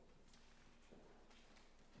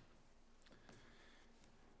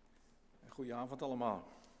Goedenavond allemaal.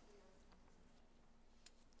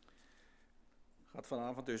 Het gaat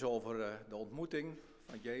vanavond dus over de ontmoeting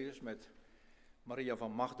van Jezus met Maria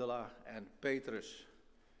van Magdala en Petrus.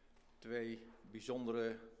 Twee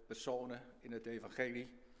bijzondere personen in het evangelie.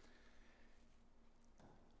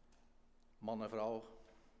 Man en vrouw.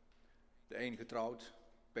 De een getrouwd,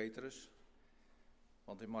 Petrus.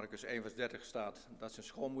 Want in Marcus 1 vers 30 staat dat zijn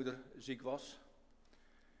schoonmoeder ziek was.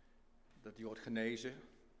 Dat die wordt genezen.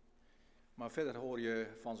 Maar verder hoor je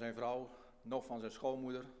van zijn vrouw, nog van zijn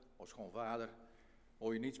schoonmoeder of schoonvader,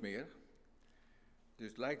 hoor je niets meer. Dus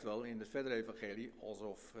het lijkt wel in het verdere evangelie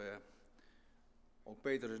alsof ook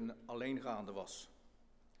Petrus een alleengaande was.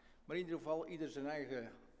 Maar in ieder geval, ieder zijn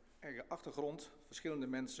eigen achtergrond, verschillende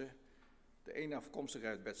mensen. De ene afkomstig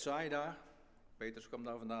uit Bethsaida, Petrus kwam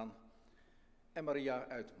daar vandaan. En Maria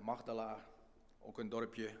uit Magdala, ook een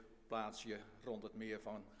dorpje, plaatsje rond het meer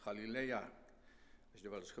van Galilea. Als je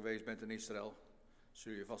er wel eens geweest bent in Israël,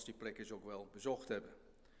 zul je vast die plekjes ook wel bezocht hebben.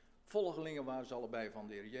 Volgelingen waren ze allebei van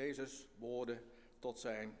de Heer Jezus, behoorden tot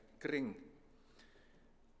zijn kring.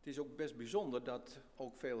 Het is ook best bijzonder dat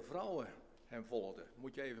ook veel vrouwen hem volgden.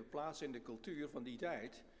 Moet je even plaatsen in de cultuur van die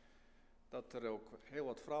tijd, dat er ook heel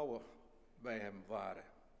wat vrouwen bij hem waren.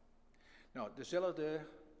 Nou, dezelfde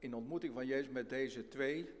in ontmoeting van Jezus met deze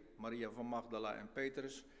twee, Maria van Magdala en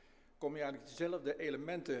Petrus, kom je eigenlijk dezelfde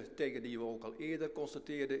elementen tegen die we ook al eerder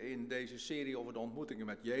constateerden in deze serie over de ontmoetingen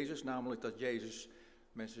met Jezus. Namelijk dat Jezus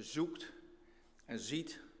mensen zoekt en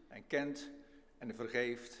ziet en kent en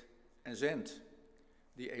vergeeft en zendt.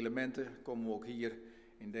 Die elementen komen we ook hier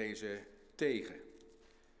in deze tegen.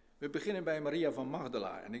 We beginnen bij Maria van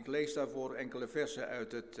Magdala en ik lees daarvoor enkele versen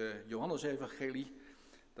uit het Johannesevangelie.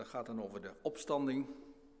 Dat gaat dan over de opstanding,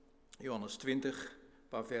 Johannes 20, een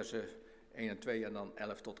paar versen 1 en 2 en dan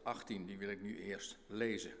 11 tot 18, die wil ik nu eerst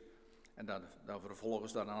lezen. En daar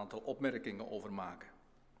vervolgens daar een aantal opmerkingen over maken.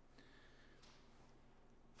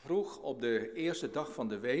 Vroeg op de eerste dag van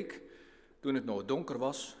de week, toen het nog donker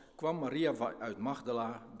was, kwam Maria uit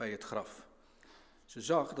Magdala bij het graf. Ze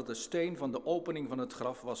zag dat de steen van de opening van het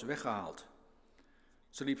graf was weggehaald.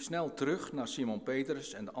 Ze liep snel terug naar Simon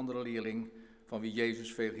Petrus en de andere leerling van wie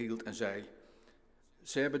Jezus veel hield en zei: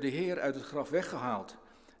 Ze hebben de Heer uit het graf weggehaald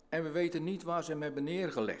en we weten niet waar ze hem hebben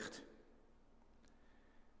neergelegd.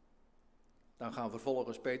 Dan gaan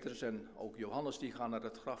vervolgens Petrus en ook Johannes die gaan naar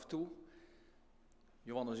het graf toe.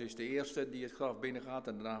 Johannes is de eerste die het graf binnengaat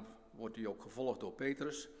en daarna wordt hij ook gevolgd door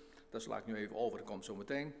Petrus. Dat sla ik nu even over, dat komt zo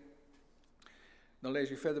meteen. Dan lees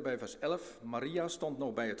ik verder bij vers 11. Maria stond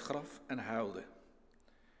nog bij het graf en huilde.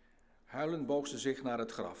 Huilend boog ze zich naar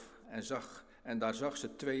het graf en daar zag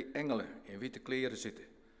ze twee engelen in witte kleren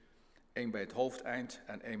zitten. Eén bij het hoofdeind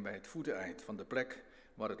en één bij het voeteneind van de plek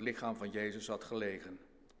waar het lichaam van Jezus had gelegen.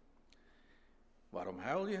 Waarom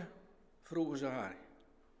huil je? Vroegen ze haar.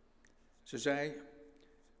 Ze zei: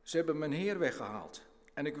 Ze hebben mijn Heer weggehaald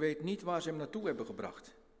en ik weet niet waar ze hem naartoe hebben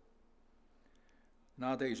gebracht.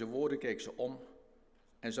 Na deze woorden keek ze om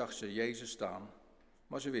en zag ze Jezus staan,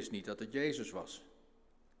 maar ze wist niet dat het Jezus was.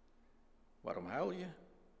 Waarom huil je?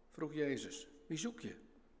 Vroeg Jezus. Wie zoek je?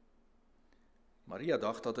 Maria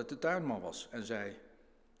dacht dat het de tuinman was en zei: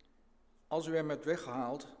 Als u hem hebt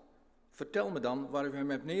weggehaald, vertel me dan waar u hem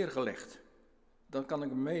hebt neergelegd. Dan kan ik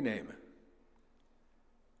hem meenemen.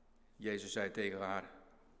 Jezus zei tegen haar: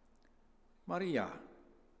 Maria.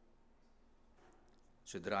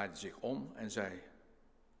 Ze draaide zich om en zei: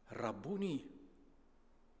 Rabboni.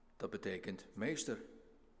 Dat betekent meester.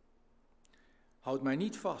 Houd mij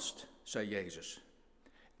niet vast, zei Jezus.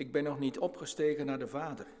 Ik ben nog niet opgestegen naar de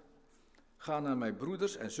Vader. Ga naar mijn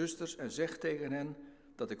broeders en zusters en zeg tegen hen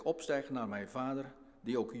dat ik opstijg naar mijn Vader,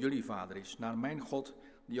 die ook jullie Vader is, naar mijn God,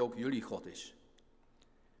 die ook jullie God is.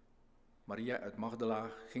 Maria uit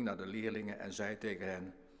Magdala ging naar de leerlingen en zei tegen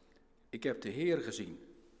hen: Ik heb de Heer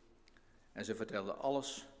gezien. En ze vertelde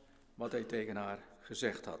alles wat hij tegen haar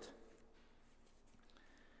gezegd had.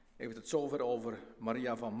 Even tot zover over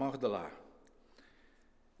Maria van Magdala.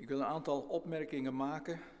 Ik wil een aantal opmerkingen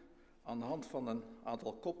maken aan de hand van een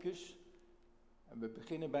aantal kopjes. En we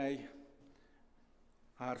beginnen bij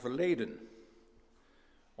haar verleden.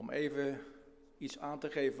 Om even iets aan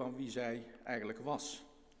te geven van wie zij eigenlijk was.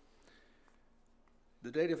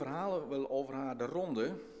 Er deden verhalen wel over haar de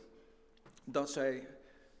ronde dat zij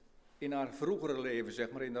in haar vroegere leven,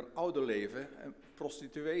 zeg maar in haar oude leven, een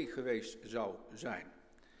prostituee geweest zou zijn.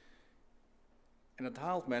 En dat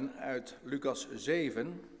haalt men uit Lucas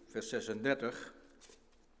 7, vers 36,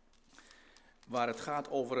 waar het gaat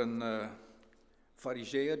over een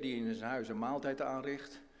farizeeër die in zijn huis een maaltijd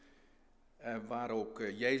aanricht, waar ook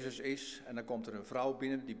Jezus is. En dan komt er een vrouw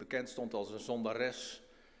binnen die bekend stond als een zondares.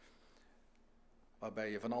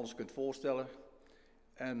 waarbij je van alles kunt voorstellen.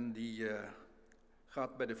 En die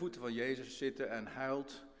gaat bij de voeten van Jezus zitten en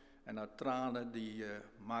huilt. En haar tranen die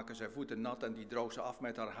maken zijn voeten nat en die droogt ze af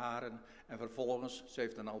met haar haren. En vervolgens, ze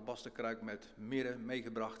heeft een albasterkruik met mirre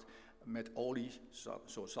meegebracht met olie,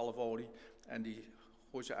 zo'n zalfolie. En die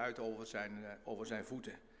gooit ze uit over zijn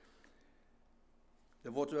voeten.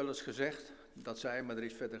 Er wordt wel eens gezegd dat zij, maar er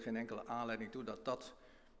is verder geen enkele aanleiding toe, dat dat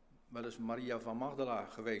wel eens Maria van Magdala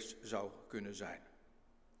geweest zou kunnen zijn.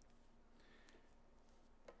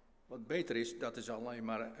 Wat beter is, dat is alleen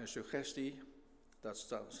maar een suggestie.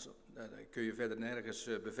 Dat kun je verder nergens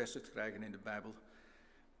bevestigd krijgen in de Bijbel.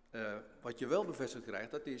 Wat je wel bevestigd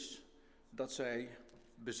krijgt, dat is dat zij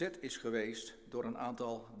bezet is geweest door een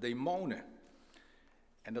aantal demonen.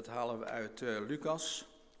 En dat halen we uit Lucas.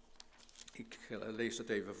 Ik lees dat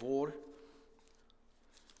even voor.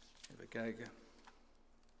 Even kijken.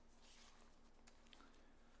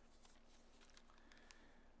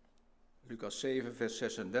 Lucas 7, vers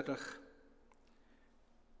 36.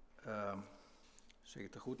 Zeg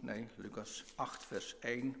ik het goed? Nee, Lucas 8, vers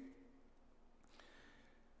 1.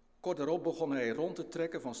 Kort daarop begon hij rond te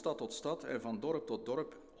trekken van stad tot stad en van dorp tot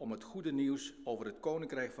dorp om het goede nieuws over het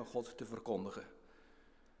koninkrijk van God te verkondigen.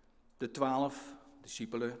 De 12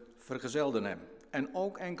 discipelen vergezelden hem en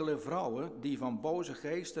ook enkele vrouwen die van boze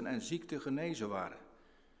geesten en ziekten genezen waren.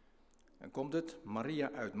 En komt het,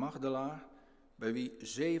 Maria uit Magdala, bij wie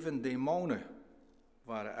 7 demonen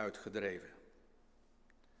waren uitgedreven.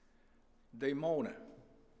 Demonen.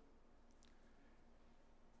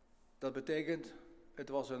 Dat betekent, het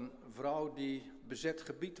was een vrouw die bezet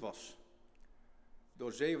gebied was.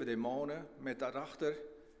 Door 7 demonen, met daarachter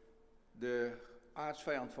de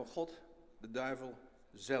aartsvijand van God, de duivel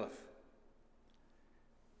zelf.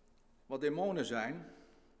 Wat demonen zijn,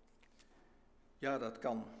 ja, dat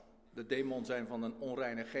kan de demon zijn van een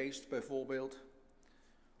onreine geest bijvoorbeeld,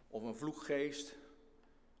 of een vloekgeest,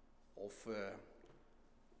 of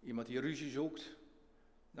iemand die ruzie zoekt.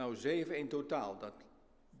 Nou, 7 in totaal,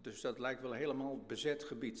 dus dat lijkt wel helemaal bezet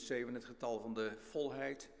gebied, 7 het getal van de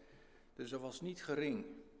volheid. Dus dat was niet gering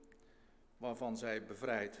waarvan zij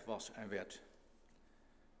bevrijd was en werd.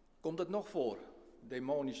 Komt het nog voor,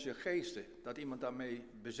 demonische geesten, dat iemand daarmee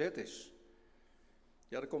bezet is?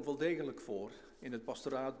 Ja, dat komt wel degelijk voor. In het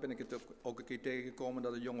pastoraat ben ik het ook een keer tegengekomen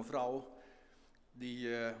dat een jonge vrouw, die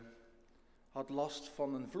had last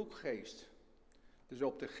van een vloekgeest. Dus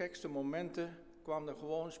op de gekste momenten kwamen er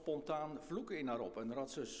gewoon spontaan vloeken in haar op. En daar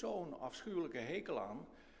had ze zo'n afschuwelijke hekel aan,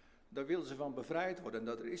 daar wilde ze van bevrijd worden. En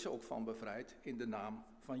daar is ze ook van bevrijd in de naam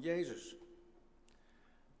van Jezus.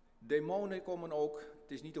 Demonen komen ook,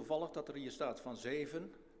 het is niet toevallig dat er hier staat van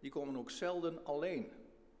 7, die komen ook zelden alleen.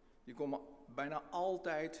 Die komen bijna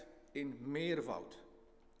altijd in meervoud.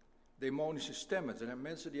 Demonische stemmen, er zijn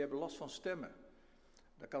mensen die hebben last van stemmen.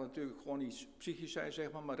 Dat kan natuurlijk gewoon iets psychisch zijn,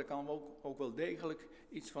 zeg maar dat kan ook wel degelijk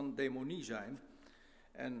iets van demonie zijn.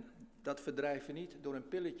 En dat verdrijf je niet door een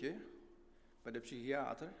pilletje bij de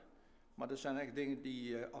psychiater, maar dat zijn echt dingen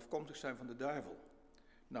die afkomstig zijn van de duivel.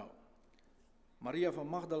 Nou, Maria van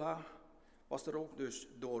Magdala was er ook dus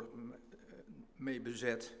door mee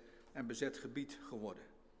bezet en bezet gebied geworden.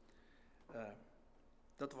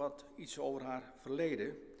 Dat wat iets over haar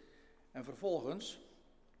verleden. En vervolgens,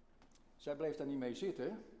 zij bleef daar niet mee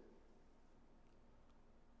zitten,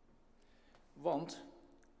 want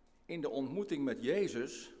in de ontmoeting met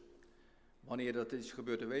Jezus, wanneer dat is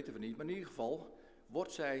gebeurd, dat weten we niet, maar in ieder geval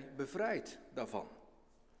wordt zij bevrijd daarvan.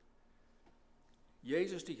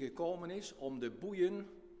 Jezus die gekomen is om de boeien,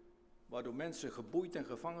 waardoor mensen geboeid en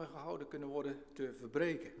gevangen gehouden kunnen worden, te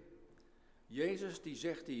verbreken. Jezus die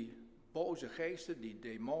zegt die boze geesten, die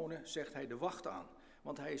demonen, zegt hij de wacht aan.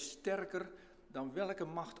 Want hij is sterker dan welke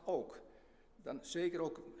macht ook. Dan, zeker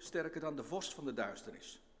ook sterker dan de vorst van de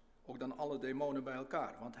duisternis. Ook dan alle demonen bij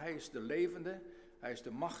elkaar. Want hij is de levende, hij is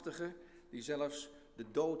de machtige, die zelfs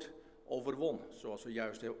de dood overwon. Zoals we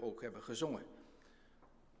juist ook hebben gezongen.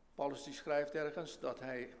 Paulus die schrijft ergens dat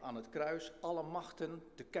hij aan het kruis alle machten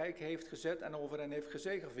te kijk heeft gezet en over hen heeft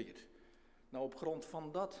gezegevierd. Nou, op grond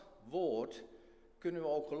van dat woord kunnen we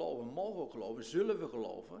ook geloven, mogen we geloven, zullen we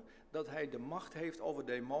geloven, dat hij de macht heeft over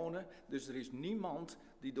demonen. Dus er is niemand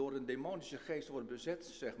die door een demonische geest wordt bezet,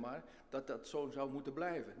 zeg maar, dat zo zou moeten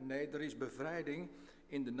blijven. Nee, er is bevrijding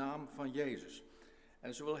in de naam van Jezus. En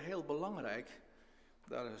dat is wel heel belangrijk,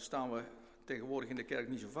 daar staan we tegenwoordig in de kerk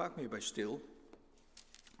niet zo vaak meer bij stil.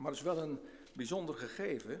 Maar het is wel een bijzonder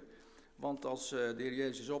gegeven, want als de Heer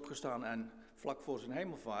Jezus is opgestaan en vlak voor zijn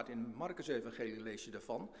hemelvaart, in het Markus-evangelie lees je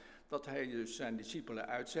daarvan, dat hij dus zijn discipelen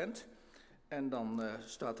uitzendt. En dan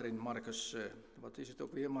staat er in Markus, wat is het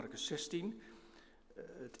ook weer, Markus 16,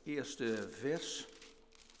 het eerste vers.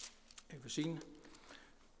 Even zien.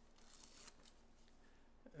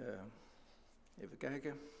 Even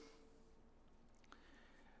kijken.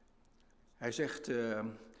 Hij zegt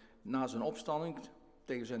na zijn opstanding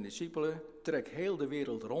tegen zijn discipelen: trek heel de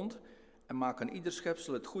wereld rond en maak aan ieder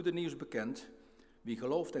schepsel het goede nieuws bekend. Wie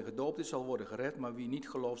gelooft en gedoopt is, zal worden gered, maar wie niet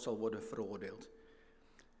gelooft, zal worden veroordeeld.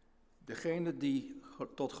 Degenen die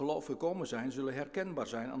tot geloof gekomen zijn, zullen herkenbaar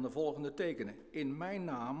zijn aan de volgende tekenen. In mijn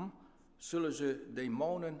naam zullen ze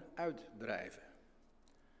demonen uitdrijven.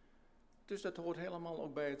 Dus dat hoort helemaal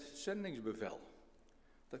ook bij het zendingsbevel.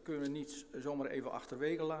 Dat kunnen we niet zomaar even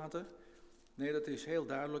achterwege laten. Nee, dat is heel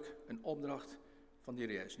duidelijk een opdracht van de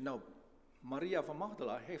Heer Jezus. Nou, Maria van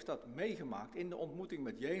Magdala heeft dat meegemaakt in de ontmoeting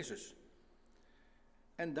met Jezus.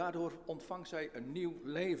 En daardoor ontvangt zij een nieuw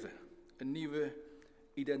leven, een nieuwe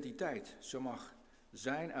identiteit. Ze mag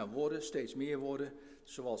zijn en worden, steeds meer worden,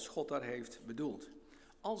 zoals God daar heeft bedoeld.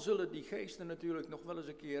 Al zullen die geesten natuurlijk nog wel eens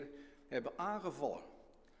een keer hebben aangevallen,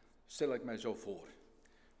 stel ik mij zo voor.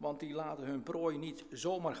 Want die laten hun prooi niet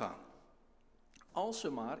zomaar gaan. Als ze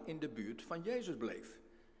maar in de buurt van Jezus bleef.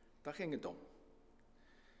 Daar ging het om.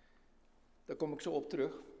 Daar kom ik zo op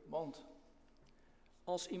terug, want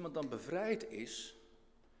als iemand dan bevrijd is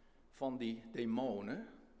van die demonen,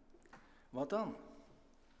 wat dan?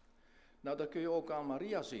 Nou, dat kun je ook aan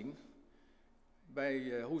Maria zien,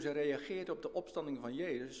 bij hoe ze reageert op de opstanding van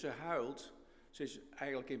Jezus. Ze huilt, ze is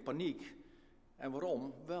eigenlijk in paniek. En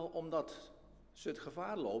waarom? Wel omdat ze het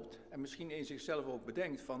gevaar loopt en misschien in zichzelf ook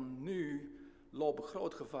bedenkt van nu loop ik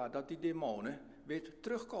groot gevaar dat die demonen weer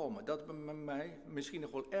terugkomen. Dat het met mij misschien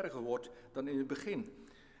nog wel erger wordt dan in het begin.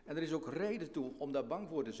 En er is ook reden toe om daar bang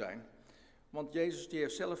voor te zijn. Want Jezus die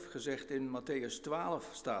heeft zelf gezegd in Mattheüs 12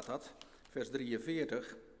 staat dat, vers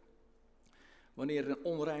 43. Wanneer een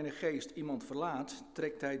onreine geest iemand verlaat,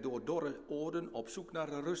 trekt hij door dorre oorden op zoek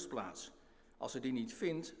naar een rustplaats. Als hij die niet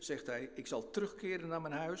vindt, zegt hij, ik zal terugkeren naar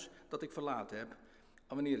mijn huis dat ik verlaten heb.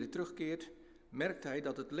 En wanneer hij terugkeert, merkt hij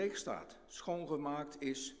dat het leeg staat, schoongemaakt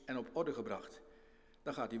is en op orde gebracht.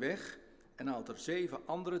 Dan gaat hij weg en haalt er 7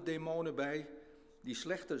 andere demonen bij, die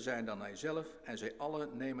slechter zijn dan hij zelf, en zij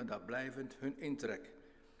allen nemen daar blijvend hun intrek.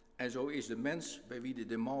 En zo is de mens bij wie de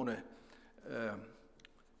demonen,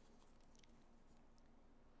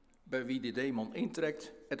 bij wie de demon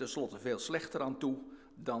intrekt, er tenslotte veel slechter aan toe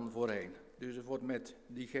dan voorheen. Dus het wordt met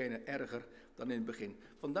diegene erger dan in het begin.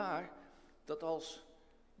 Vandaar dat als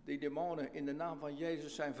die demonen in de naam van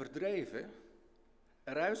Jezus zijn verdreven,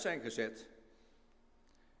 eruit zijn gezet,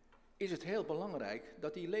 is het heel belangrijk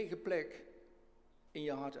dat die lege plek in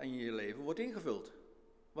je hart en in je leven wordt ingevuld.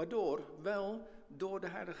 Waardoor? Wel door de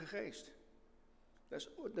Heilige Geest.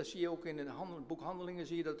 Dat zie je ook in het boek Handelingen,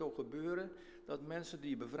 zie je dat ook gebeuren. Dat mensen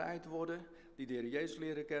die bevrijd worden, die de Heer Jezus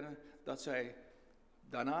leren kennen, dat zij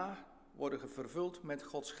daarna worden vervuld met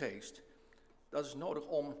Gods Geest. Dat is nodig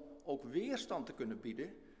om ook weerstand te kunnen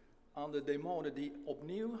bieden aan de demonen die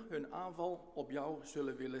opnieuw hun aanval op jou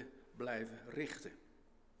zullen willen blijven richten.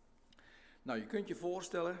 Nou, je kunt je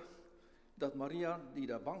voorstellen dat Maria, die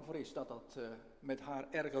daar bang voor is dat dat met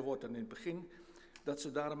haar erger wordt dan in het begin, dat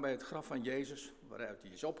ze daarom bij het graf van Jezus, waaruit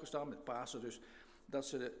hij is opgestaan met Pasen dus, dat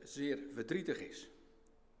ze zeer verdrietig is.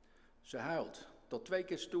 Ze huilt. Tot 2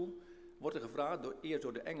 keer toe wordt er gevraagd, eerst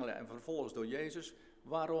door de engelen en vervolgens door Jezus,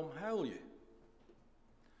 waarom huil je?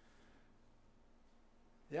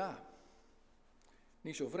 Ja,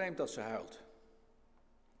 niet zo vreemd dat ze huilt.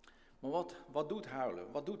 Maar wat doet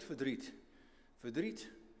huilen? Wat doet verdriet?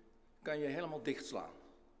 Verdriet kan je helemaal dichtslaan.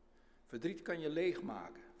 Verdriet kan je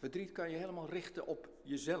leegmaken. Verdriet kan je helemaal richten op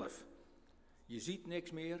jezelf. Je ziet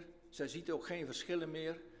niks meer. Zij ziet ook geen verschillen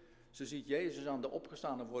meer. Ze ziet Jezus aan de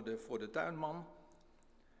opgestane voor de tuinman.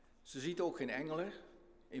 Ze ziet ook geen engelen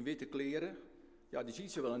in witte kleren. Ja, die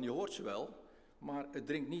ziet ze wel en die hoort ze wel. Maar het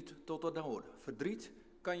dringt niet tot het horen. Verdriet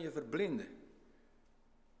kan je verblinden.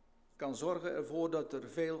 Kan zorgen ervoor dat er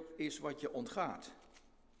veel is wat je ontgaat.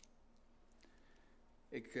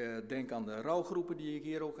 Ik denk aan de rouwgroepen die ik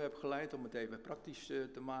hier ook heb geleid, om het even praktisch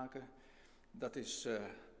te maken. Dat is,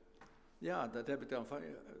 dat heb ik dan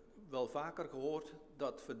wel vaker gehoord,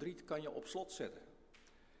 dat verdriet kan je op slot zetten.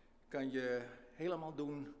 Kan je helemaal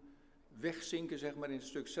doen wegzinken, zeg maar, in een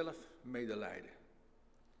stuk zelfmedelijden.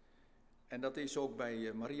 En dat is ook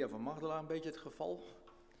bij Maria van Magdala een beetje het geval.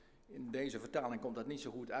 In deze vertaling komt dat niet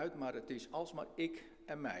zo goed uit, maar het is alsmaar ik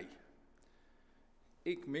en mij.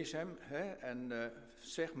 Ik mis hem, en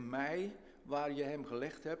zeg mij waar je hem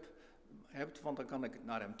gelegd hebt, want dan kan ik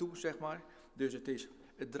naar hem toe, zeg maar. Dus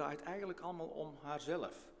het draait eigenlijk allemaal om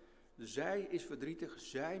haarzelf. Zij is verdrietig,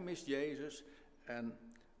 zij mist Jezus en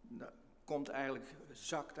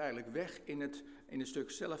zakt eigenlijk weg in het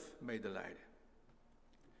stuk zelfmedelijden.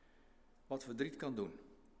 Wat verdriet kan doen.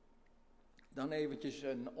 Dan eventjes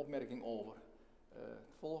een opmerking over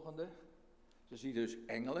het volgende. Ze zien dus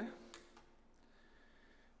engelen.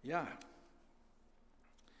 Ja,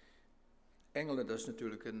 engelen, dat is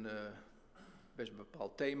natuurlijk een best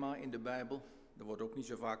bepaald thema in de Bijbel. Er wordt ook niet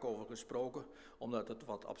zo vaak over gesproken, omdat het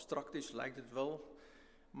wat abstract is, lijkt het wel.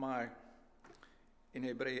 Maar in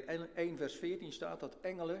Hebreeën 1 vers 14 staat dat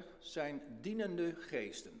engelen zijn dienende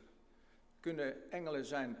geesten. Kunnen engelen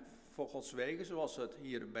zijn voor Gods wegen, zoals het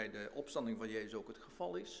hier bij de opstanding van Jezus ook het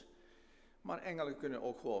geval is. Maar engelen kunnen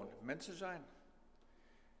ook gewoon mensen zijn.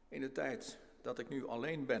 In de tijd dat ik nu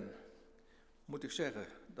alleen ben, moet ik zeggen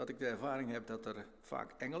dat ik de ervaring heb dat er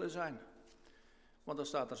vaak engelen zijn. Want dan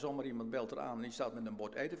staat er zomaar iemand, belt eraan en die staat met een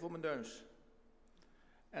bord eten voor mijn neus.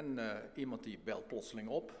 En iemand die belt plotseling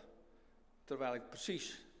op, terwijl ik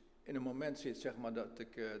precies in een moment zit, zeg maar, dat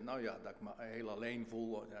ik me heel alleen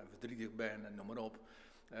voel, verdrietig ben en noem maar op.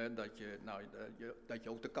 Dat je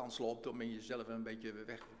ook de kans loopt om in jezelf een beetje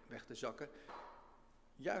weg te zakken.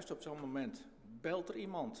 Juist op zo'n moment belt er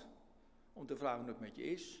iemand om te vragen hoe het met je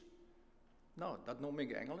is. Nou, dat noem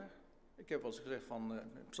ik engelen. Ik heb wel eens gezegd van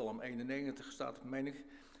Psalm 91 staat, meen ik,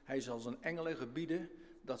 hij zal zijn engelen gebieden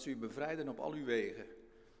dat ze u bevrijden op al uw wegen.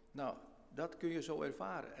 Nou, dat kun je zo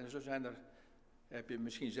ervaren. En zo heb je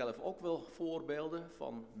misschien zelf ook wel voorbeelden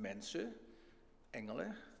van mensen,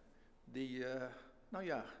 engelen, die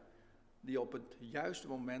op het juiste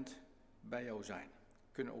moment bij jou zijn.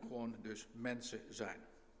 Kunnen ook gewoon dus mensen zijn.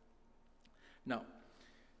 Nou,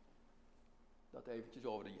 dat eventjes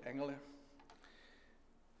over die engelen.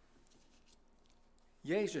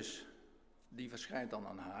 Jezus, die verschijnt dan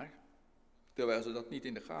aan haar, terwijl ze dat niet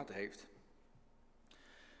in de gaten heeft.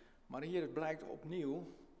 Maar hier blijkt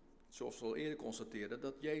opnieuw, zoals we al eerder constateerden,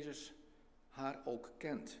 dat Jezus haar ook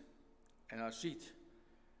kent en haar ziet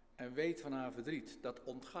en weet van haar verdriet. Dat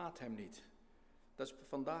ontgaat hem niet. Dat is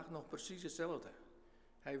vandaag nog precies hetzelfde.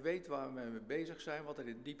 Hij weet waar we mee bezig zijn, wat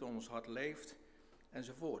er diep in ons hart leeft,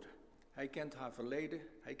 enzovoort. Hij kent haar verleden,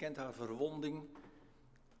 hij kent haar verwonding,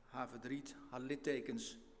 haar verdriet, haar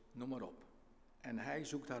littekens, noem maar op. En hij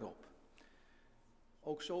zoekt haar op.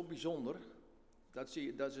 Ook zo bijzonder, dat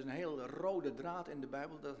is een heel rode draad in de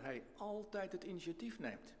Bijbel, dat hij altijd het initiatief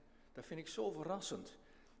neemt. Dat vind ik zo verrassend.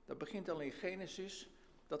 Dat begint al in Genesis,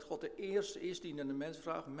 dat God de eerste is die naar de mens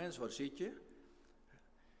vraagt, mens, waar zit je?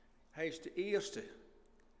 Hij is de eerste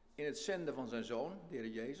in het zenden van zijn zoon, de Heer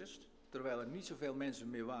Jezus, terwijl er niet zoveel mensen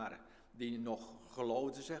meer waren die nog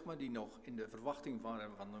geloofden, zeg maar, die nog in de verwachting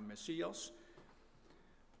waren van de Messias.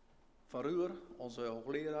 Van Ruhr, onze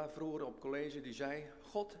hoogleraar vroeger op college, die zei,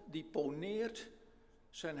 God die poneert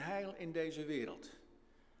zijn heil in deze wereld.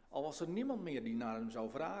 Al was er niemand meer die naar hem zou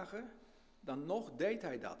vragen, dan nog deed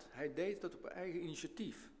hij dat. Hij deed dat op eigen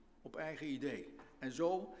initiatief, op eigen idee. En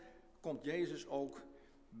zo komt Jezus ook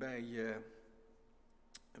bij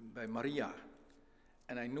Maria.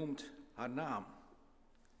 En hij noemt haar naam.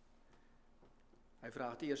 Hij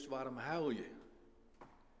vraagt eerst, waarom huil je?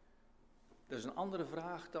 Dat is een andere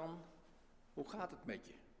vraag dan, hoe gaat het met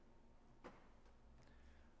je?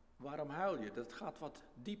 Waarom huil je? Dat gaat wat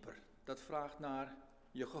dieper. Dat vraagt naar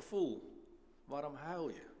je gevoel. Waarom huil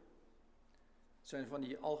je? Het zijn van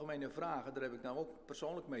die algemene vragen, daar heb ik nou ook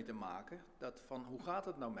persoonlijk mee te maken. Dat van, hoe gaat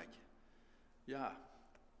het nou met je? Ja,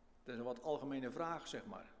 dat is een wat algemene vraag, zeg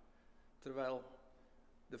maar. Terwijl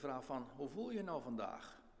de vraag van, hoe voel je nou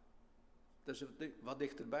vandaag? Dat is wat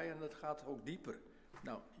dichterbij en dat gaat ook dieper.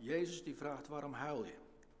 Nou, Jezus die vraagt, waarom huil je?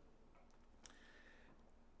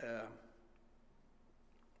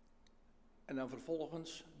 En dan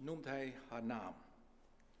vervolgens noemt hij haar naam.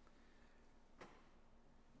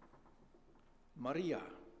 Maria.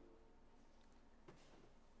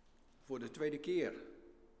 Voor de tweede keer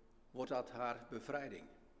wordt dat haar bevrijding.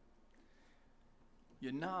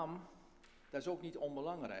 Je naam, dat is ook niet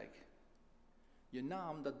onbelangrijk. Je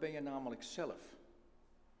naam, dat ben je namelijk zelf.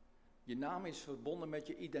 Je naam is verbonden met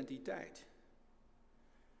je identiteit.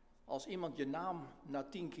 Als iemand je naam na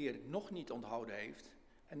 10 keer nog niet onthouden heeft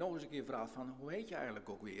en nog eens een keer vraagt van, hoe heet je eigenlijk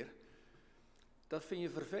ook weer? Dat vind je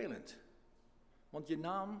vervelend. Want je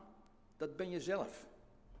naam, dat ben je zelf.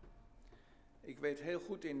 Ik weet heel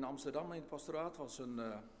goed, in Amsterdam in het pastoraat was een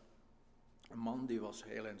man, die was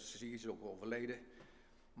heel ziek, is ook overleden.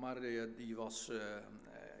 Maar die was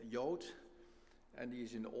Jood. En die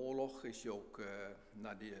is in de oorlog, is hij ook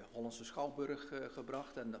naar de Hollandse Schouwburg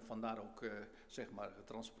gebracht. En vandaar ook, zeg maar,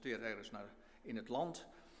 getransporteerd ergens in het land.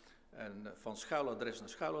 En van schuiladres naar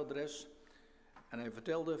schuiladres. En hij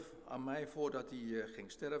vertelde aan mij, voordat hij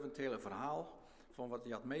ging sterven, het hele verhaal. van wat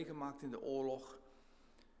hij had meegemaakt in de oorlog.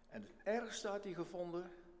 En het ergste had hij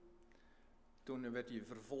gevonden. Toen werd hij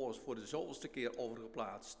vervolgens voor de zoveelste keer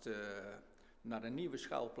overgeplaatst naar een nieuwe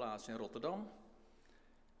schuilplaats in Rotterdam.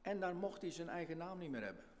 En daar mocht hij zijn eigen naam niet meer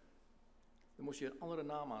hebben. Dan moest hij een andere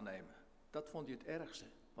naam aannemen. Dat vond hij het ergste,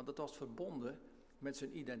 want dat was verbonden met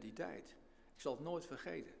zijn identiteit. Ik zal het nooit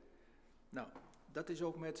vergeten. Nou, dat is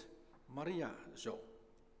ook met Maria zo.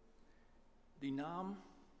 Die naam,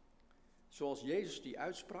 zoals Jezus die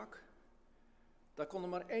uitsprak, daar kon er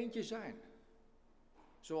maar eentje zijn.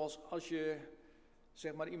 Zoals als je,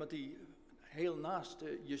 zeg maar, iemand die heel naast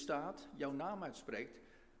je staat, jouw naam uitspreekt,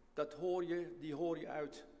 die hoor je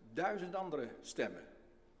uit 1000 andere stemmen.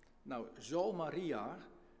 Nou, zo Maria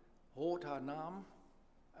hoort haar naam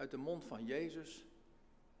uit de mond van Jezus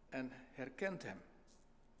en herkent hem.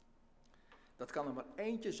 Dat kan er maar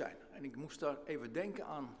eentje zijn. En ik moest daar even denken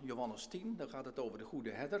aan Johannes 10, daar gaat het over de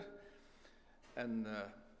goede herder. En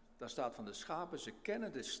daar staat van de schapen, ze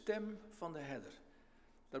kennen de stem van de herder.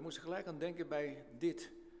 Daar moest ik gelijk aan denken bij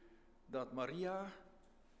dit, dat Maria,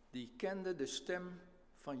 die kende de stem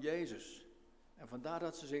van Jezus. En vandaar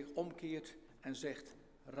dat ze zich omkeert en zegt,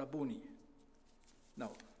 Rabboni.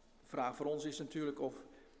 Nou, de vraag voor ons is natuurlijk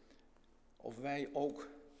of wij ook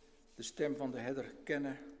de stem van de herder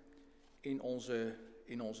kennen in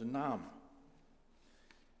onze naam.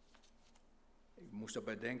 Ik moest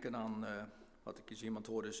daarbij denken aan wat ik eens iemand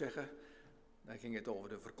hoorde zeggen. Daar ging het over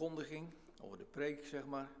de verkondiging, over de preek, zeg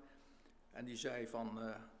maar. En die zei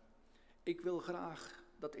van, ik wil graag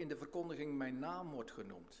dat in de verkondiging mijn naam wordt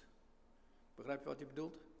genoemd. Begrijp je wat hij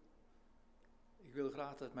bedoelt? Ik wil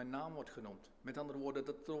graag dat mijn naam wordt genoemd. Met andere woorden,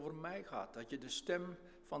 dat het over mij gaat. Dat je de stem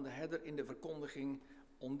van de herder in de verkondiging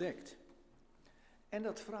ontdekt. En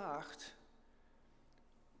dat vraagt,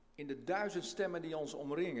 in de 1000 stemmen die ons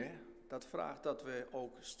omringen, dat vraagt dat we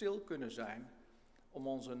ook stil kunnen zijn om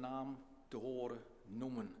onze naam te horen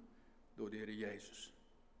noemen door de Heer Jezus.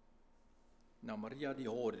 Nou, Maria die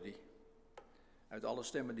hoorde die. Uit alle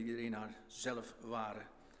stemmen die er in haar zelf waren,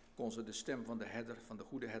 kon ze de stem van de herder, van de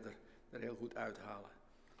goede herder, er heel goed uithalen.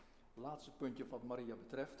 Laatste puntje wat Maria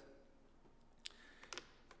betreft.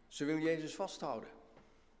 Ze wil Jezus vasthouden.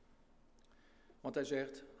 Want hij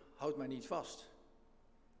zegt, houd mij niet vast.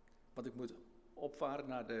 Want ik moet opvaren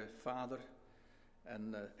naar de Vader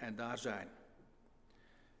en daar zijn.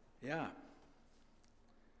 Ja,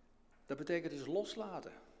 dat betekent dus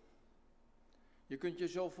loslaten. Je kunt je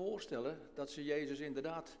zo voorstellen dat ze Jezus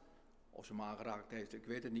inderdaad, of ze hem aangeraakt heeft, ik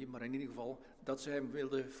weet het niet, maar in ieder geval dat ze hem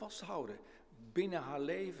wilde vasthouden, binnen haar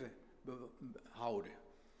leven houden.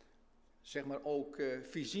 Zeg maar ook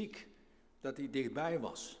fysiek, dat hij dichtbij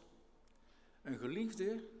was. Een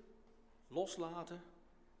geliefde loslaten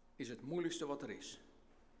is het moeilijkste wat er is.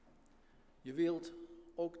 Je wilt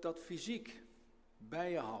ook dat fysiek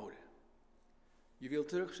bij je houden. Je wilt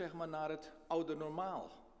terug, zeg maar, naar het oude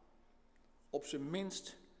normaal. Op zijn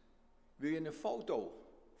minst wil je een foto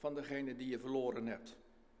van degene die je verloren hebt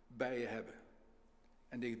bij je hebben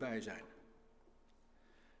en dichtbij zijn.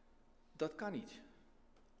 Dat kan niet.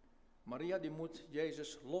 Maria die moet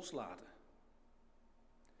Jezus loslaten.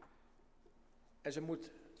 En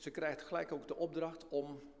ze krijgt gelijk ook de opdracht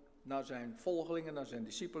om naar zijn volgelingen, naar zijn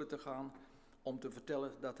discipelen te gaan, om te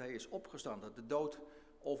vertellen dat hij is opgestaan, dat de dood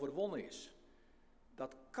overwonnen is.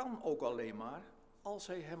 Dat kan ook alleen maar als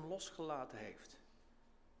hij hem losgelaten heeft.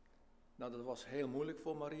 Nou, dat was heel moeilijk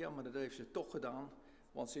voor Maria, maar dat heeft ze toch gedaan,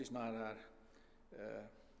 want ze is naar haar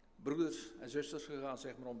broeders en zusters gegaan,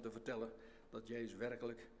 zeg maar, om te vertellen dat Jezus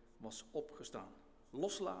werkelijk was opgestaan.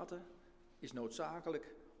 Loslaten is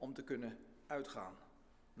noodzakelijk om te kunnen uitgaan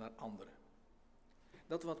naar anderen.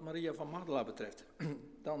 Dat wat Maria van Magdala betreft.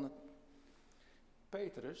 Dan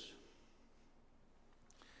Petrus.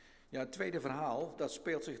 Ja, het tweede verhaal, dat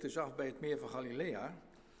speelt zich dus af bij het meer van Galilea.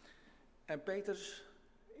 En Petrus,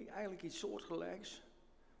 eigenlijk iets soortgelijks,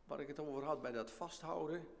 waar ik het over had bij dat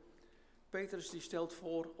vasthouden. Petrus die stelt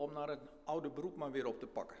voor om naar een oude beroep maar weer op te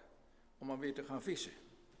pakken. Om maar weer te gaan vissen.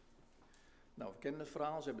 Nou, we kennen het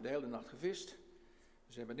verhaal, ze hebben de hele nacht gevist.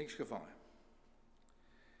 Ze hebben niks gevangen.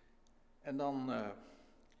 En dan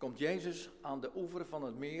komt Jezus aan de oever van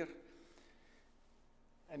het meer.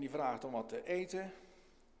 En die vraagt om wat te eten.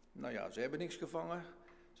 Nou ja, ze hebben niks gevangen.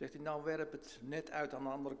 Zegt hij, nou werp het net uit aan de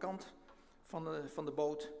andere kant van de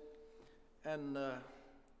boot. En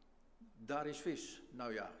daar is vis.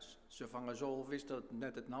 Nou ja, ze vangen zoveel vis dat het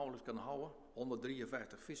net het nauwelijks kan houden.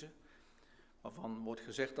 153 vissen. Waarvan wordt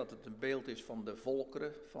gezegd dat het een beeld is van de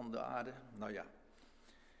volkeren van de aarde. Nou ja,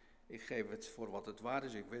 ik geef het voor wat het waard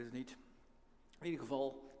is, ik weet het niet. In ieder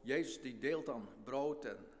geval, Jezus die deelt dan brood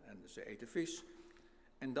en ze eten vis.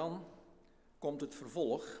 En dan komt het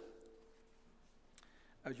vervolg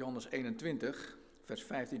uit Johannes 21, vers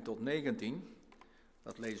 15 tot 19.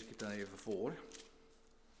 Dat lees ik het dan even voor.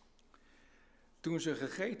 Toen ze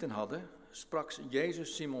gegeten hadden, sprak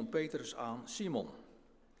Jezus Simon Petrus aan: Simon,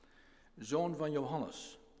 zoon van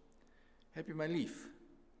Johannes, heb je mij lief,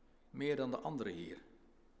 meer dan de anderen hier?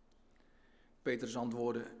 Petrus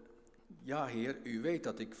antwoordde: Ja, Heer, u weet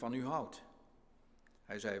dat ik van u houd.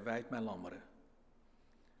 Hij zei: Wijd mijn lammeren.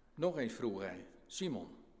 Nog eens vroeg hij: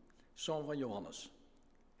 Simon, zoon van Johannes,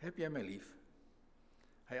 heb jij mij lief?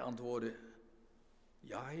 Hij antwoordde: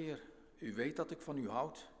 Ja, Heer, u weet dat ik van u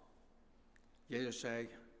houd. Jezus zei: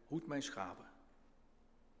 Hoed mijn schapen.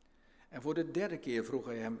 En voor de derde keer vroeg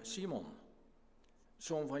hij hem: Simon,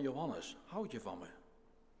 zoon van Johannes, houd je van me?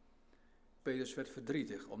 Petrus werd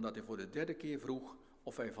verdrietig, omdat hij voor de derde keer vroeg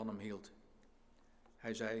of hij van hem hield.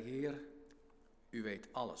 Hij zei: Heer, u weet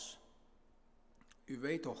alles. U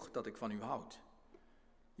weet toch dat ik van u houd?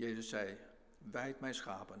 Jezus zei: Wijd mijn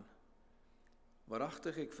schapen.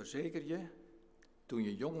 Waarachtig, ik verzeker je, toen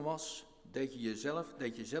je jong was, deed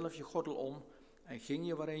je zelf je gordel om en ging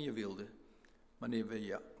je waarheen je wilde.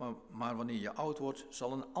 Maar wanneer je oud wordt,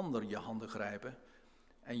 zal een ander je handen grijpen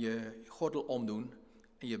en je gordel omdoen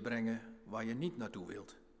en je brengen waar je niet naartoe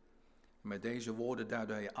wilt. Met deze woorden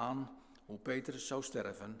duidde hij aan hoe Petrus zou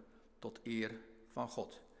sterven tot eer van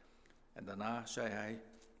God. En daarna zei hij: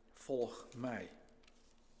 Volg mij.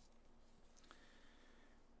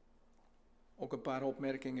 Ook een paar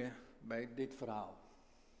opmerkingen bij dit verhaal.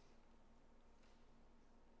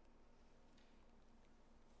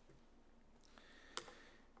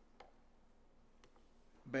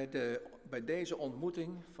 Bij deze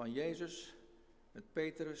ontmoeting van Jezus met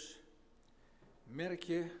Petrus merk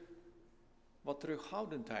je wat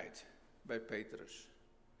terughoudendheid bij Petrus.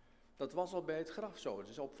 Dat was al bij het graf zo. Het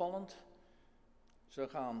is opvallend. Ze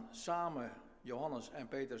gaan samen, Johannes en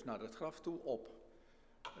Petrus, naar het graf toe op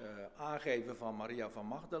aangeven van Maria van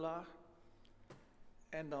Magdala.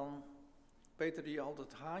 En dan Peter, die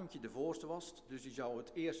altijd het haantje de voorste was, dus die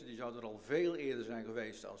zou er al veel eerder zijn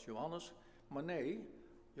geweest als Johannes. Maar nee,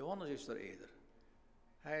 Johannes is er eerder.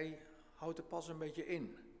 Hij houdt er pas een beetje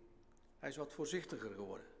in. Hij is wat voorzichtiger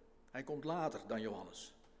geworden. Hij komt later dan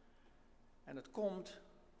Johannes. En het komt,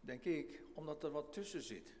 denk ik, omdat er wat tussen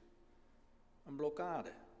zit. Een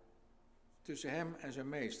blokkade tussen hem en zijn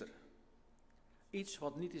meester. Iets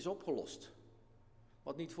wat niet is opgelost.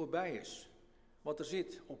 Wat niet voorbij is. Wat er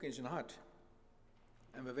zit, ook in zijn hart.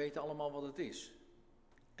 En we weten allemaal wat het is.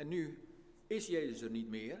 En nu is Jezus er niet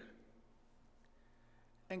meer.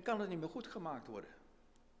 En kan het niet meer goed gemaakt worden.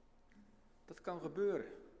 Dat kan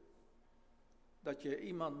gebeuren. Dat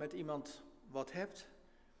je met iemand wat hebt.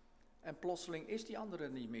 En plotseling is die andere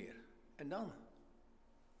niet meer. En dan?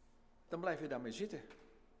 Dan blijf je daarmee zitten.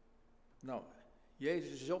 Nou,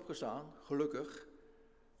 Jezus is opgestaan, gelukkig.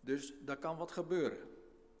 Dus daar kan wat gebeuren.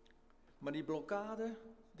 Maar die blokkade,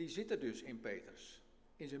 die zit er dus in Petrus.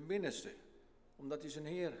 In zijn binnenste. Omdat hij zijn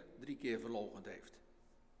Heer 3 keer verloochend heeft.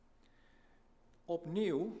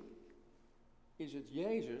 Opnieuw is het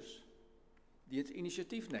Jezus die het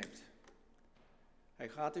initiatief neemt. Hij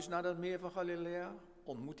gaat dus naar dat meer van Galilea,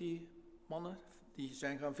 ontmoet die mannen die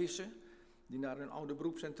zijn gaan vissen, die naar hun oude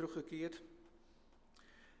beroep zijn teruggekeerd.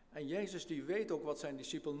 En Jezus die weet ook wat zijn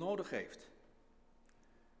discipel nodig heeft.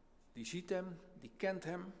 Die ziet hem, die kent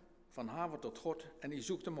hem, van haver tot gort, en die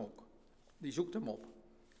zoekt hem ook. Die zoekt hem op.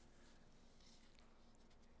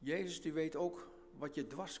 Jezus die weet ook wat je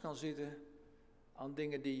dwars kan zitten aan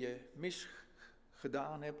dingen die je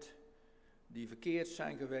misgedaan hebt, die verkeerd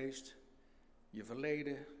zijn geweest, je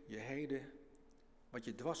verleden, je heden, wat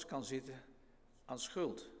je dwars kan zitten aan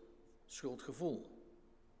schuld, schuldgevoel.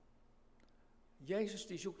 Jezus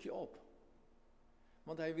die zoekt je op,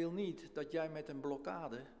 want hij wil niet dat jij met een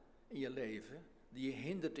blokkade in je leven, die je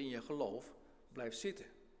hindert in je geloof, blijft zitten.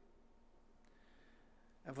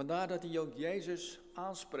 En vandaar dat hij ook Jezus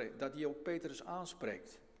aanspreekt, dat hij ook Petrus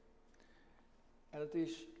aanspreekt. En het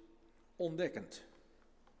is ontdekkend,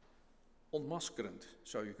 ontmaskerend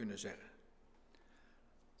zou je kunnen zeggen.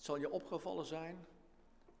 Het zal je opgevallen zijn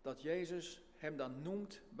dat Jezus hem dan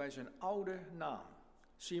noemt bij zijn oude naam,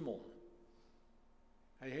 Simon.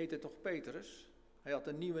 Hij heette toch Petrus, hij had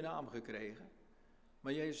een nieuwe naam gekregen.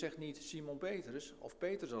 Maar Jezus zegt niet Simon Petrus of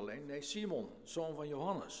Petrus alleen, nee Simon, zoon van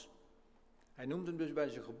Johannes. Hij noemt hem dus bij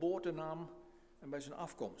zijn geboortenaam en bij zijn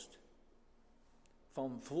afkomst.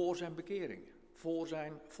 Van voor zijn bekering, voor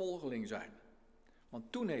zijn volgeling zijn.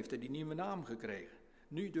 Want toen heeft hij die nieuwe naam gekregen.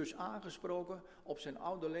 Nu dus aangesproken op zijn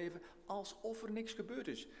oude leven, alsof er niks gebeurd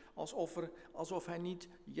is. Alsof hij niet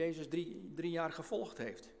Jezus drie jaar gevolgd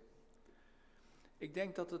heeft. Ik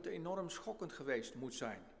denk dat het enorm schokkend geweest moet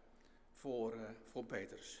zijn voor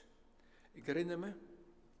Petrus. Ik herinner me, een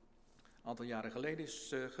aantal jaren geleden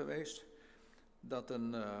is geweest, dat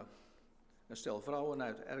een stel vrouwen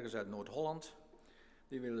ergens uit Noord-Holland,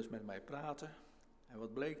 die wilden eens met mij praten. En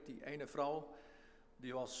wat bleek, die ene vrouw,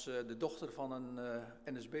 die was de dochter van een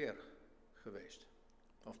NSB'er geweest.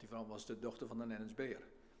 Of die vrouw was de dochter van een NSB'er.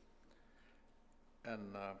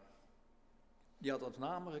 En die had als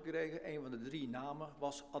namen gekregen, een van de 3 namen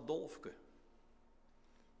was Adolfke.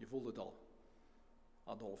 Je voelt het al.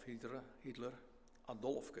 Adolf Hitler,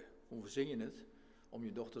 Adolfke. Hoe verzin je het om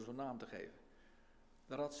je dochter zo'n naam te geven?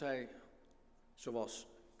 Daar had zij, ze was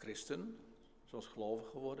christen, ze was gelovig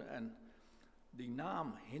geworden en die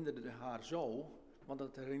naam hinderde haar zo, want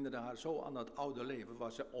dat herinnerde haar zo aan dat oude leven,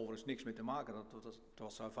 waar ze overigens niks mee te maken had. Het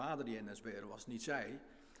was haar vader die NSB'er was, niet zij.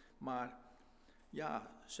 Maar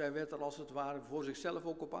ja, zij werd er als het ware voor zichzelf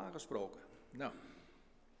ook op aangesproken. Nou,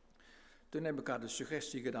 toen heb ik haar de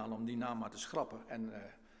suggestie gedaan om die naam maar te schrappen en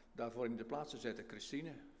daarvoor in de plaats te zetten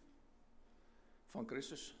Christine van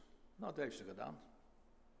Christus. Nou, dat heeft ze gedaan.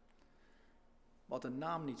 Wat een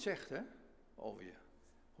naam niet zegt, hè, over je.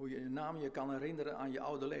 Hoe je een naam je kan herinneren aan je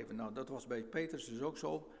oude leven. Nou, dat was bij Petrus dus ook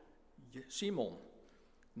zo. Simon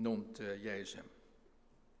noemt Jezus hem.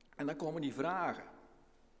 En dan komen die vragen.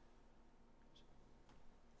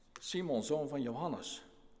 Simon, zoon van Johannes,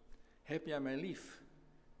 heb jij mij lief,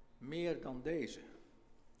 meer dan deze?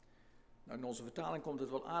 Nou, in onze vertaling komt het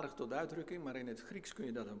wel aardig tot uitdrukking, maar in het Grieks kun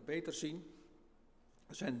je dat dan beter zien.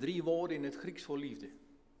 Er zijn 3 woorden in het Grieks voor liefde.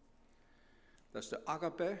 Dat is de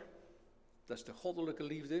agape, dat is de goddelijke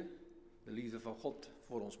liefde, de liefde van God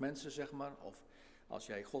voor ons mensen, zeg maar. Of als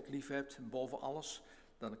jij God lief hebt, boven alles,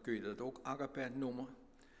 dan kun je dat ook agape noemen.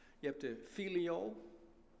 Je hebt de filio,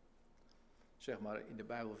 zeg maar in de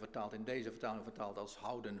Bijbel vertaald, in deze vertaling vertaald als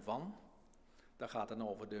houden van. Daar gaat het dan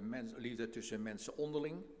over de liefde tussen mensen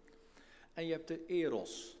onderling. En je hebt de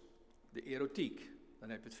eros, de erotiek. Dan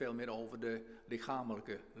heb je het veel meer over de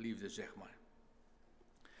lichamelijke liefde, zeg maar.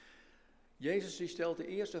 Jezus die stelt de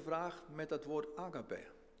eerste vraag met dat woord agape.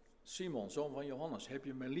 Simon, zoon van Johannes, heb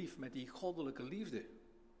je me lief met die goddelijke liefde?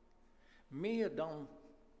 Meer dan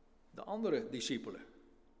de andere discipelen.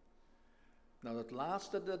 Nou, dat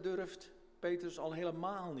laatste, dat durft Petrus al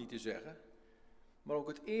helemaal niet te zeggen. Maar ook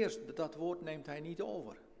het eerste, dat woord neemt hij niet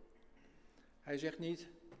over. Hij zegt niet,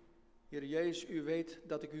 Heer Jezus, u weet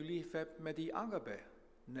dat ik u lief heb met die agape.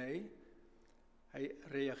 Nee, hij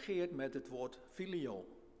reageert met het woord filio.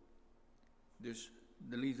 Dus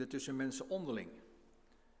de liefde tussen mensen onderling.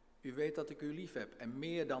 U weet dat ik u lief heb. En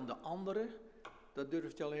meer dan de anderen, dat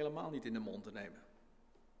durft hij al helemaal niet in de mond te nemen.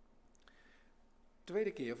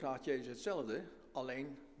 Tweede keer vraagt Jezus hetzelfde,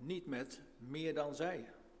 alleen niet met meer dan zij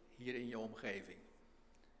hier in je omgeving.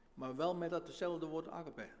 Maar wel met datzelfde woord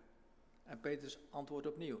agape. En Petrus antwoordt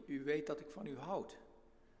opnieuw, u weet dat ik van u houd.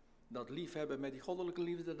 Dat liefhebben met die goddelijke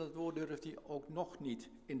liefde, dat woord durft hij ook nog niet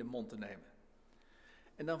in de mond te nemen.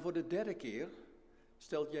 En dan voor de 3e keer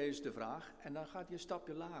stelt Jezus de vraag en dan gaat hij een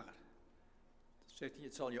stapje lager. Dan zegt hij,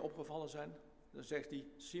 het zal je opgevallen zijn. Dan zegt hij,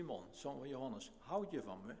 Simon, zoon van Johannes, houd je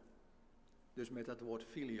van me? Dus met dat woord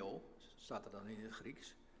filio, staat er dan in het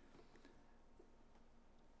Grieks.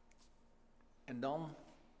 En dan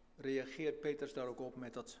reageert Petrus daar ook op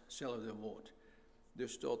met datzelfde woord.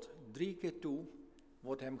 Dus tot 3 keer toe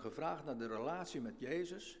wordt hem gevraagd naar de relatie met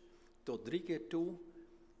Jezus. Tot 3 keer toe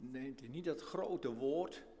neemt hij niet dat grote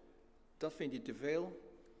woord, dat vindt hij te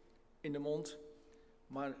veel in de mond,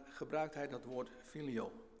 maar gebruikt hij dat woord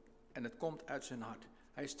filio. En het komt uit zijn hart.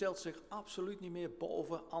 Hij stelt zich absoluut niet meer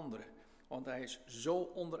boven anderen, want hij is zo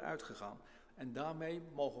onderuit gegaan. En daarmee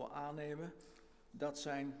mogen we aannemen dat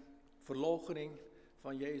zijn verloochening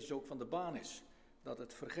van Jezus ook van de baan is. Dat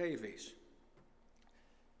het vergeven is.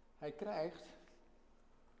 Hij krijgt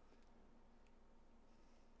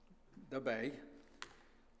daarbij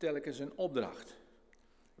telkens een opdracht.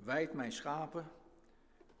 Wijd mijn schapen,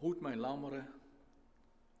 hoed mijn lammeren,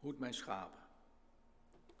 hoed mijn schapen.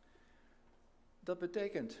 Dat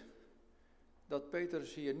betekent dat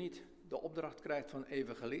Petrus hier niet de opdracht krijgt van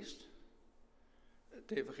evangelist,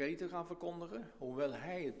 het evangelie te gaan verkondigen, hoewel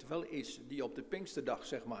hij het wel is die op de Pinksterdag,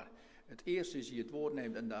 zeg maar, het eerste is die het woord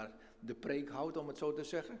neemt en daar de preek houdt, om het zo te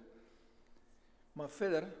zeggen. Maar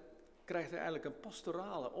verder krijgt hij eigenlijk een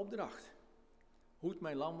pastorale opdracht. Hoed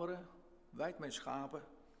mijn lammeren, wijd mijn schapen.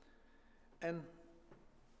 En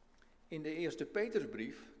in de eerste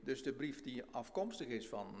Petrusbrief, dus de brief die afkomstig is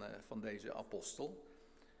van deze apostel,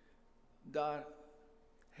 daar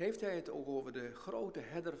heeft hij het ook over de grote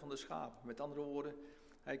herder van de schapen. Met andere woorden,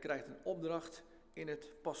 hij krijgt een opdracht in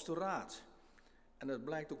het pastoraat. En dat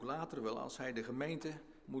blijkt ook later wel als hij de gemeente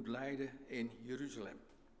moet leiden in Jeruzalem.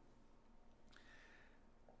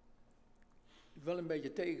 Wel een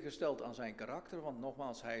beetje tegengesteld aan zijn karakter, want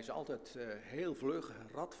nogmaals, hij is altijd heel vlug,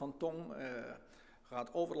 rad van tong,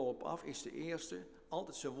 gaat overal op af, is de eerste,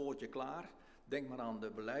 altijd zijn woordje klaar. Denk maar aan de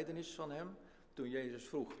belijdenis van hem. Toen Jezus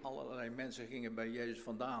vroeg, allerlei mensen gingen bij Jezus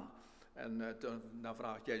vandaan. En dan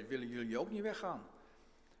vraagt Jezus, willen jullie ook niet weggaan?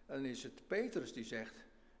 En dan is het Petrus die zegt,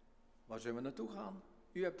 waar zullen we naartoe gaan?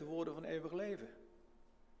 U hebt de woorden van eeuwig leven.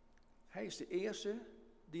 Hij is de eerste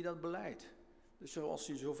die dat beleidt. Dus zoals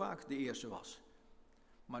hij zo vaak de eerste was.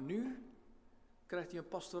 Maar nu krijgt hij een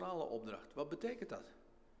pastorale opdracht. Wat betekent dat?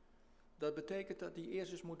 Dat betekent dat hij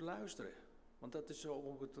eerst eens moet luisteren. Want dat is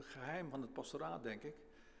ook het geheim van het pastoraat, denk ik.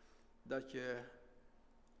 Dat je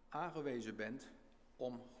aangewezen bent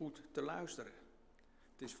om goed te luisteren.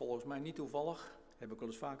 Het is volgens mij niet toevallig, heb ik al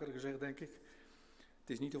eens vaker gezegd, denk ik. Het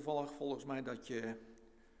is niet toevallig volgens mij dat je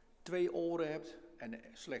 2 oren hebt en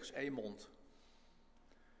slechts 1 mond.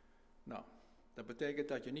 Nou, dat betekent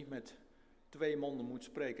dat je niet met 2 monden moet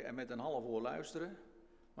spreken en met een half oor luisteren,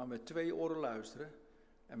 maar met 2 oren luisteren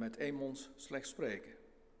en met 1 mond slechts spreken.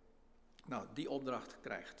 Nou, die opdracht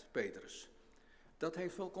krijgt Petrus. Dat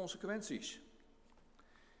heeft veel consequenties.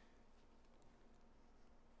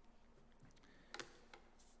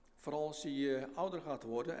 Vooral als hij ouder gaat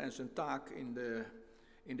worden en zijn taak in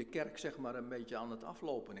de kerk zeg maar een beetje aan het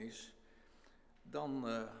aflopen is,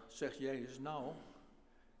 dan zegt Jezus, nou,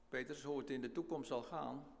 Petrus, hoe het in de toekomst zal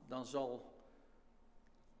gaan, dan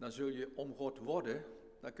zul je omgord worden.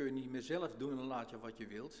 Dan kun je niet meer zelf doen en laat je wat je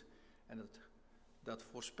wilt. En dat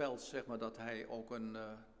voorspelt zeg maar dat hij ook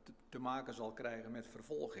te maken zal krijgen met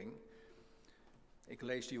vervolging. Ik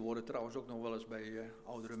lees die woorden trouwens ook nog wel eens bij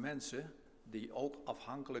oudere mensen, die ook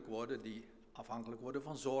afhankelijk worden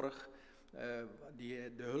van zorg,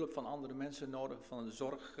 die de hulp van andere mensen nodig, van de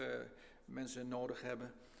zorg mensen nodig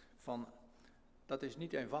hebben. Dat is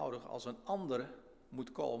niet eenvoudig als een ander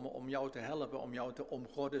moet komen om jou te helpen, om jou te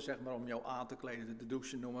omgorden, zeg maar, om jou aan te kleden, te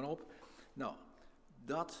douchen, noem maar op. Nou,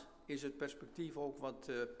 dat is het perspectief ook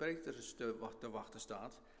wat Petrus te wachten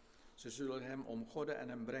staat. Ze zullen hem omgorden en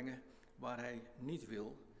hem brengen waar hij niet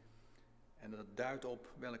wil. En dat duidt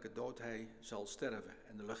op welke dood hij zal sterven.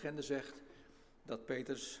 En de legende zegt dat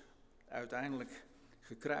Petrus uiteindelijk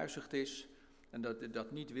gekruisigd is en dat hij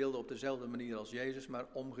dat niet wilde op dezelfde manier als Jezus, maar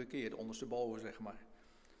omgekeerd, ondersteboven zeg maar.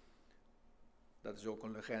 Dat is ook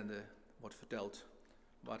een legende, wordt verteld.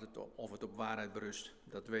 Of het op waarheid berust,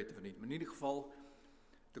 dat weten we niet. Maar in ieder geval,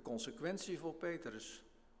 de consequentie voor Petrus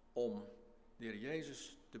om de Heer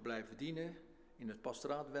Jezus te blijven dienen, in het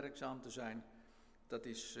pastoraat werkzaam te zijn, dat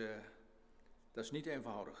is niet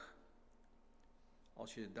eenvoudig.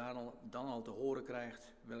 Als je dan al te horen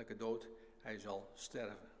krijgt welke dood hij zal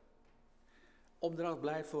sterven. Opdracht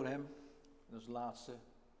blijft voor hem, dat is het laatste.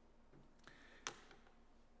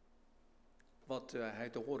 Wat hij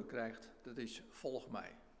te horen krijgt, dat is volg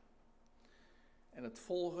mij. En het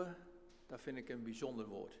volgen, dat vind ik een bijzonder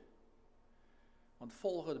woord. Want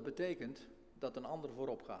volgen dat betekent dat een ander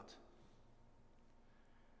voorop gaat.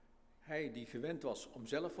 Hij die gewend was om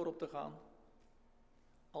zelf voorop te gaan,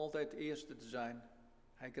 altijd eerste te zijn,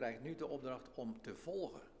 hij krijgt nu de opdracht om te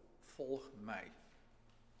volgen. Volg mij.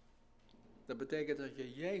 Dat betekent dat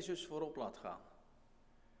je Jezus voorop laat gaan.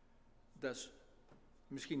 Dat is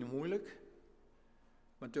misschien moeilijk,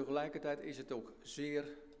 maar tegelijkertijd is het ook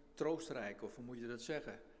zeer troostrijk, of hoe moet je dat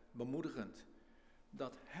zeggen, bemoedigend,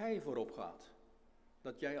 dat hij voorop gaat.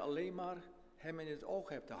 Dat jij alleen maar hem in het oog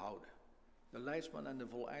hebt te houden. De leidsman en de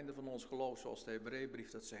voleinder van ons geloof, zoals de Hebreeënbrief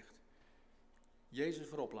dat zegt. Jezus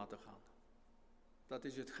voorop laten gaan. Dat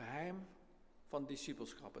is het geheim van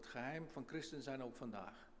discipelschap, het geheim van christen zijn ook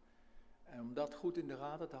vandaag. En om dat goed in de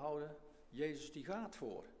gaten te houden, Jezus die gaat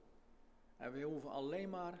voor. En we hoeven alleen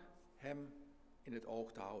maar hem in het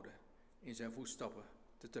oog te houden, in zijn voetstappen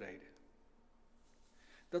te treden.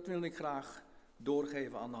 Dat wil ik graag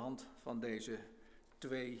doorgeven aan de hand van deze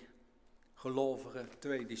 2 gelovigen,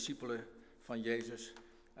 2 discipelen van Jezus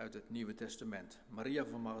uit het Nieuwe Testament. Maria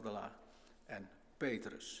van Magdala en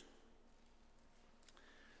Petrus.